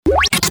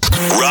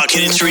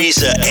Rocket and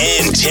Teresa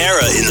and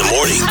Tara in the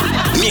morning.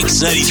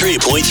 Mix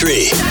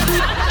 93.3.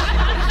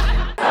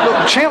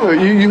 Look, Chandler,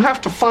 you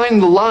have to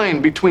find the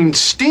line between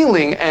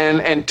stealing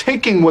and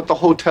taking what the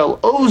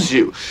hotel owes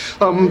you.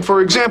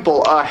 For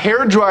example, a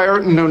hair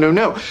dryer,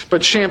 no.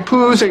 But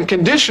shampoos and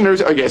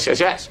conditioners, oh,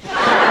 yes.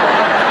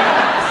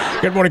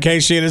 Good morning,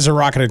 Casey. It is a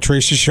Rocket and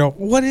Teresa show.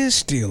 What is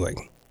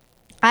stealing?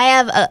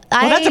 Well,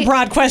 that's a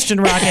broad question,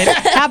 Rocket.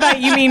 How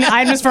about you mean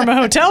items from a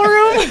hotel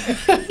room?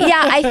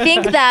 Yeah, I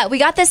think that we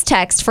got this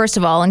text, first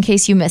of all, in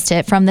case you missed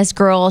it, from this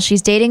girl.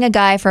 She's dating a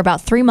guy for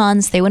about 3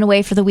 months. They went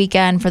away for the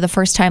weekend for the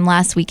first time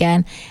last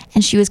weekend,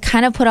 and she was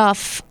kind of put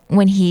off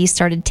when he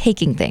started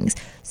taking things.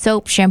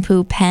 Soap,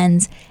 shampoo,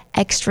 pens,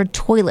 extra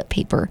toilet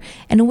paper.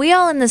 And we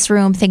all in this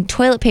room think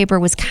toilet paper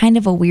was kind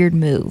of a weird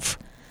move.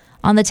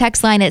 On the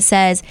text line, it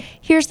says,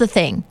 here's the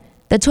thing.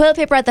 The toilet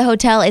paper at the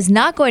hotel is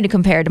not going to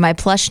compare to my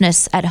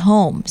plushness at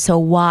home, so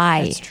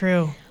why? That's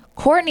true.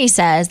 Courtney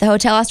says the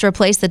hotel has to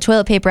replace the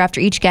toilet paper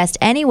after each guest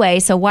anyway,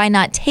 so why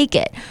not take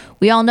it?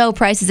 We all know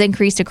prices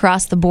increased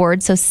across the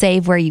board, so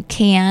save where you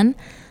can.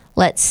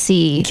 Let's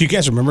see. Do you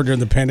guys remember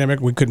during the pandemic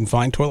we couldn't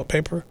find toilet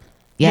paper?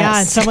 Yes. Yeah,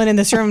 and someone in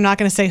this room, I'm not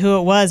going to say who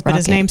it was, but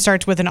his Rocket. name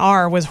starts with an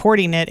R, was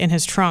hoarding it in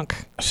his trunk.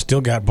 I still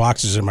got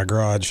boxes in my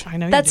garage. I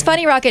know you That's do.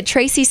 funny, Rocket.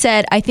 Tracy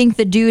said, I think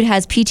the dude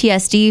has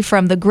PTSD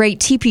from the great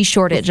TP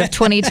shortage of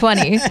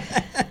 2020.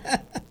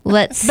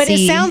 Let's But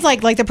see. it sounds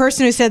like the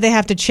person who said they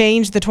have to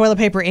change the toilet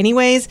paper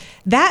anyways,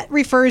 that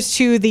refers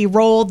to the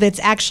roll that's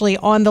actually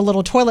on the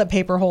little toilet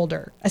paper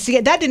holder. See,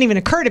 that didn't even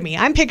occur to me.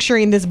 I'm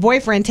picturing this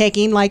boyfriend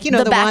taking the one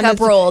backup that's,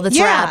 roll that's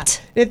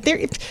wrapped.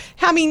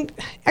 I mean,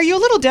 are you a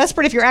little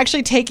desperate if you're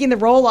actually taking the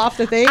roll off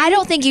the thing? I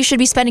don't think you should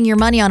be spending your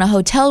money on a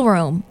hotel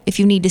room if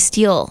you need to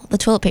steal the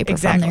toilet paper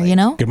from there, you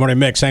know? Good morning,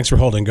 Mix. Thanks for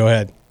holding. Go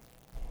ahead.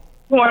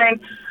 Morning.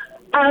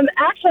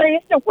 Actually, I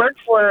used to work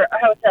for a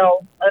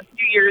hotel a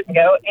few years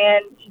ago,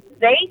 and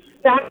they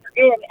factor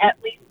in at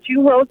least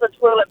 2 rolls of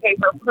toilet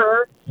paper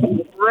per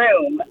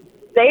room.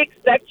 They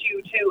expect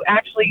you to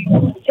actually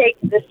take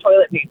this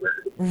toilet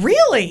paper.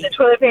 Really? The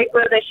toilet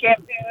paper, the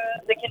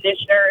shampoos, the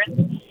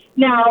conditioners.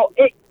 Now,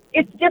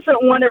 it's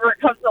different whenever it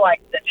comes to,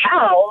 like, the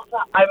towels.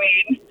 I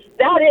mean,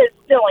 that is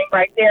stealing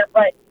right there,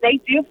 but they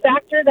do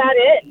factor that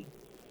in.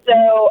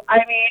 So, I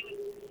mean,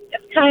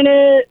 it's kind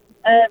of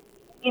a,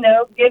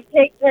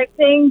 give-take type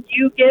thing.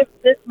 You give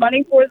this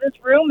money for this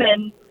room,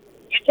 and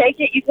you take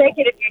it.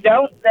 If you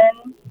don't,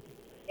 then,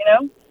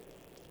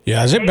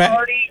 Yeah, is it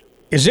bad?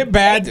 Is it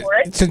bad,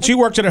 since you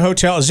worked at a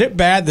hotel, is it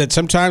bad that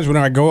sometimes when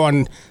I go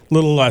on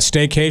little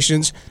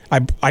staycations,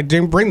 I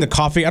didn't bring the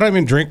coffee? I don't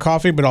even drink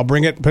coffee, but I'll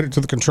bring it and put it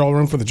to the control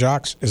room for the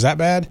jocks. Is that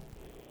bad?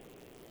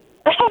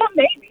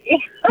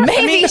 Maybe.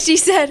 Maybe, she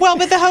said. Well,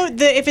 but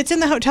if it's in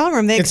the hotel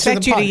room, they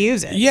expect you to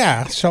use it.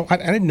 Yeah, so I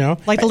didn't know.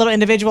 Like the little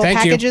individual Thank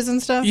you. packages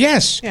and stuff?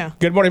 Yes. Yeah.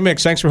 Good morning,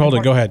 Mix. Thanks for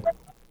holding. Go ahead.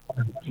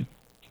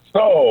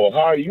 So, how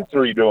are you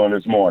three doing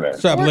this morning?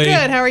 What's up, We're Lee?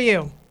 good. How are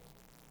you?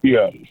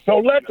 Yeah. So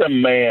let the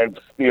man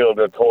steal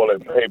the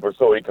toilet paper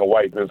so he can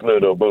wipe his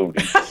little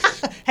booty.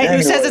 Hey, who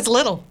Anyway. says it's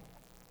little?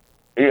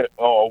 Yeah,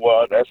 oh,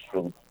 well, that's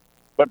true.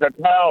 But the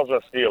towels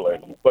are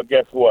stealing. But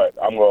guess what?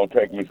 I'm going to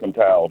take me some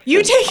towels.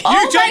 You take.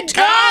 Oh my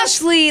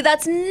gosh, Lee,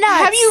 that's nuts.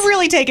 Have you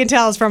really taken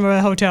towels from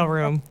a hotel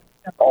room?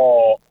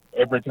 Oh,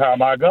 every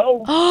time I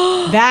go.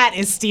 That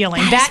is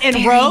stealing. That is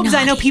and very robes.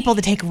 I know naughty. people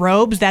that take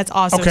robes. That's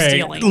also Okay,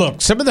 stealing.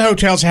 look, some of the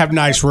hotels have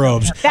nice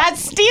robes.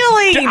 That's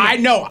stealing. I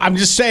know. I'm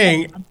just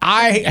saying,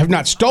 I have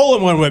not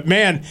stolen one, but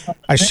man,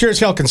 I sure as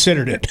hell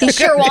considered it. He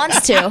sure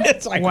wants to.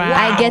 It's like, Wow.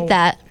 I get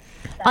that.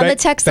 On the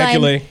text thank you,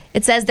 line, Lee.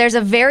 it says there's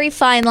a very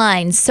fine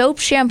line. Soap,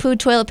 shampoo,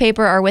 toilet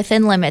paper are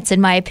within limits, in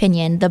my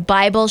opinion. The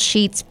Bible,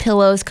 sheets,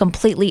 pillows,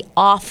 completely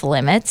off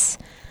limits.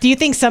 Do you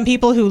think some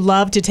people who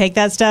love to take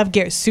that stuff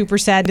get super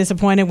sad and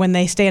disappointed when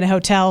they stay in a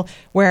hotel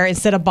where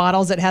instead of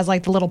bottles it has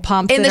like the little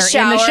pumps In that the are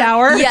shower. in the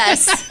shower?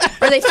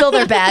 Yes. Or they fill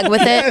their bag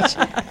with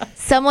it.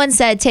 Someone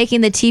said taking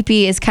the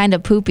teepee is kind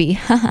of poopy.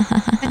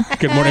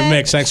 Good morning,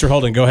 Mix. Thanks for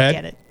holding. Go ahead.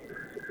 Get it.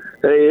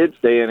 Hey, it's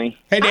Danny.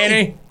 Hey,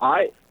 Danny.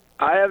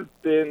 I have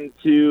been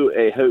to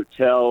a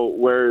hotel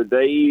where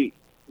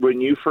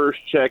when you first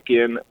check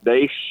in,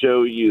 they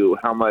show you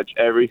how much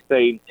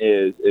everything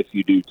is if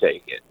you do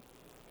take it.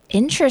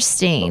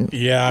 Interesting.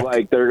 Yeah.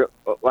 Like they're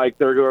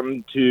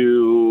going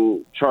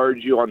to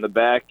charge you on the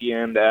back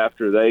end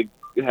after they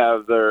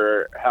have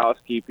their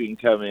housekeeping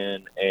come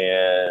in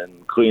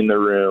and clean the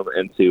room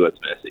and see what's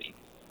missing.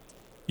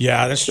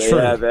 Yeah, that's They true.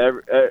 have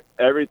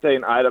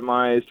everything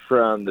itemized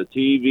from the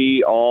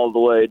TV all the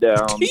way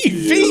down.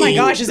 TV? Oh my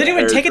gosh, is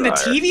anyone taking the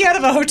TV out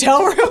of a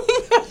hotel room?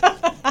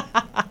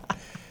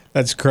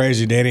 That's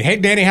crazy, Danny. Hey,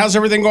 Danny, how's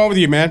everything going with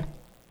you, man?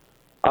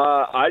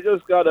 I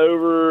just got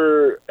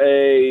over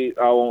I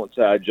won't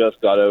say I just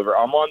got over.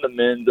 I'm on the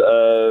mend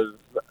of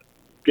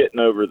getting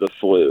over the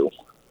flu.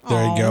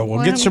 There you go. Well,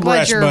 I'm get some glad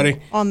rest, you're buddy.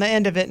 on the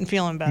end of it and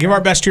feeling better. Give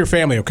our best to your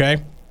family,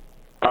 okay?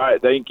 All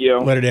right, thank you.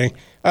 Later, Danny.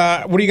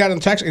 What do you got on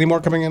the text? Any more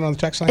coming in on the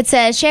text line? It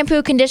says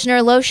shampoo,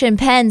 conditioner, lotion,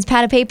 pens,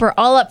 pad of paper,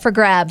 all up for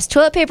grabs.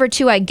 Toilet paper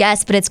too, I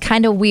guess, but it's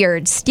kind of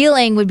weird.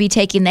 Stealing would be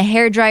taking the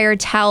hairdryer,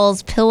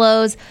 towels,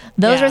 pillows.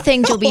 Those are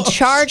things you'll be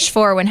charged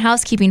for when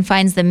housekeeping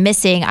finds them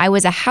missing. I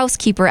was a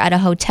housekeeper at a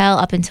hotel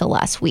up until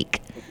last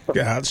week.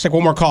 Let's take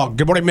one more call.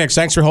 Good morning, Mix.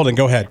 Thanks for holding.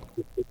 Go ahead.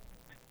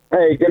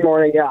 Hey, good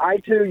morning. Yeah, I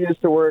too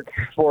used to work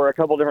for a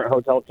couple different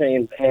hotel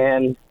chains,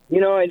 and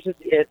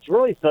it's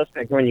really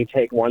suspect when you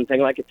take one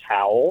thing like a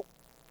towel.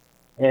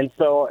 And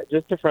so,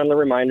 just a friendly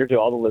reminder to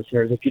all the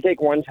listeners: if you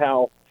take one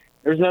towel,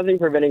 there's nothing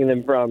preventing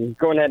them from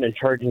going ahead and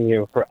charging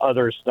you for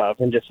other stuff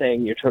and just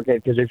saying you took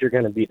it. Because if you're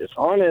going to be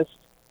dishonest,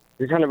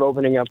 you're kind of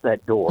opening up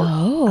that door.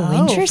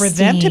 Oh, interesting. For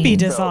them to be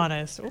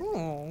dishonest.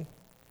 Ooh.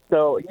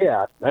 So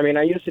yeah, I mean,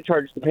 I used to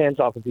charge the pants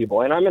off of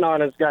people, and I'm an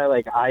honest guy.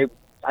 Like I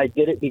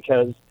did it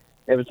because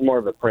it was more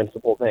of a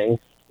principle thing,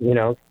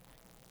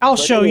 I'll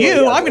show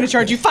you. I'm going to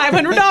charge you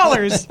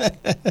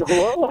 $500.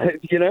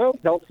 Well,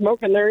 don't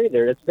smoke in there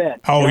either. It's bad.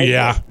 Oh,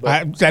 yeah.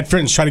 That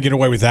friend's trying to get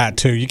away with that,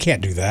 too. You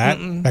can't do that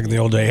back in the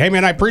old day. Hey,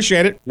 man, I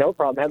appreciate it. No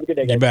problem. Have a good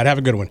day, guys. You bet. Have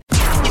a good one.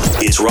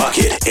 It's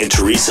Rocket and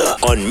Teresa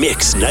on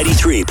Mix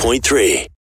 93.3.